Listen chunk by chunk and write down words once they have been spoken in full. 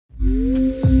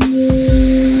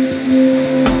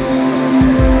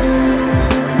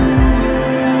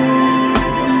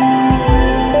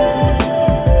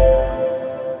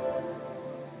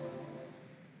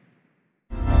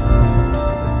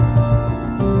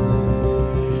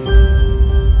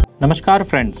Namaskar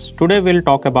friends, today we'll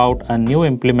talk about a new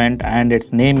implement and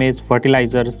its name is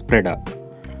fertilizer spreader.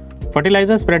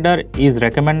 Fertilizer spreader is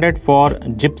recommended for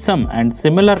gypsum and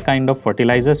similar kind of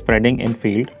fertilizer spreading in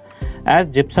field, as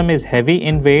gypsum is heavy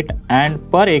in weight and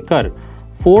per acre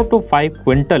 4 to 5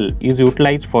 quintal is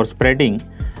utilized for spreading,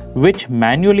 which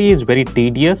manually is very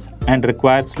tedious and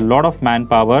requires lot of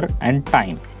manpower and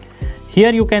time.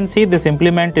 Here you can see this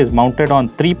implement is mounted on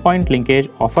 3-point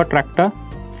linkage of a tractor.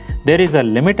 There is a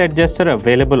limit adjuster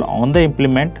available on the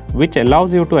implement which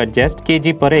allows you to adjust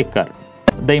kg per acre.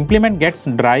 The implement gets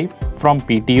drive from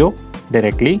PTO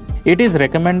directly. It is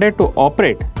recommended to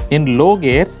operate in low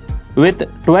gears with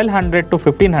 1200 to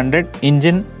 1500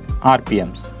 engine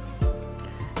RPMs.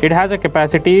 It has a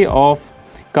capacity of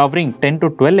covering 10 to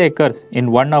 12 acres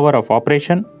in 1 hour of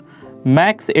operation.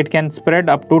 Max it can spread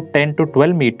up to 10 to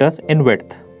 12 meters in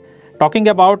width. Talking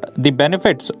about the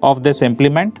benefits of this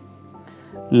implement,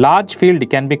 large field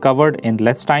can be covered in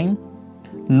less time,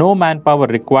 no manpower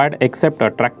required except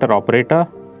a tractor operator,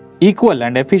 equal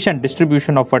and efficient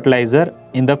distribution of fertilizer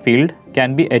in the field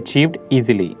can be achieved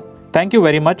easily. Thank you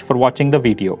very much for watching the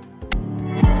video.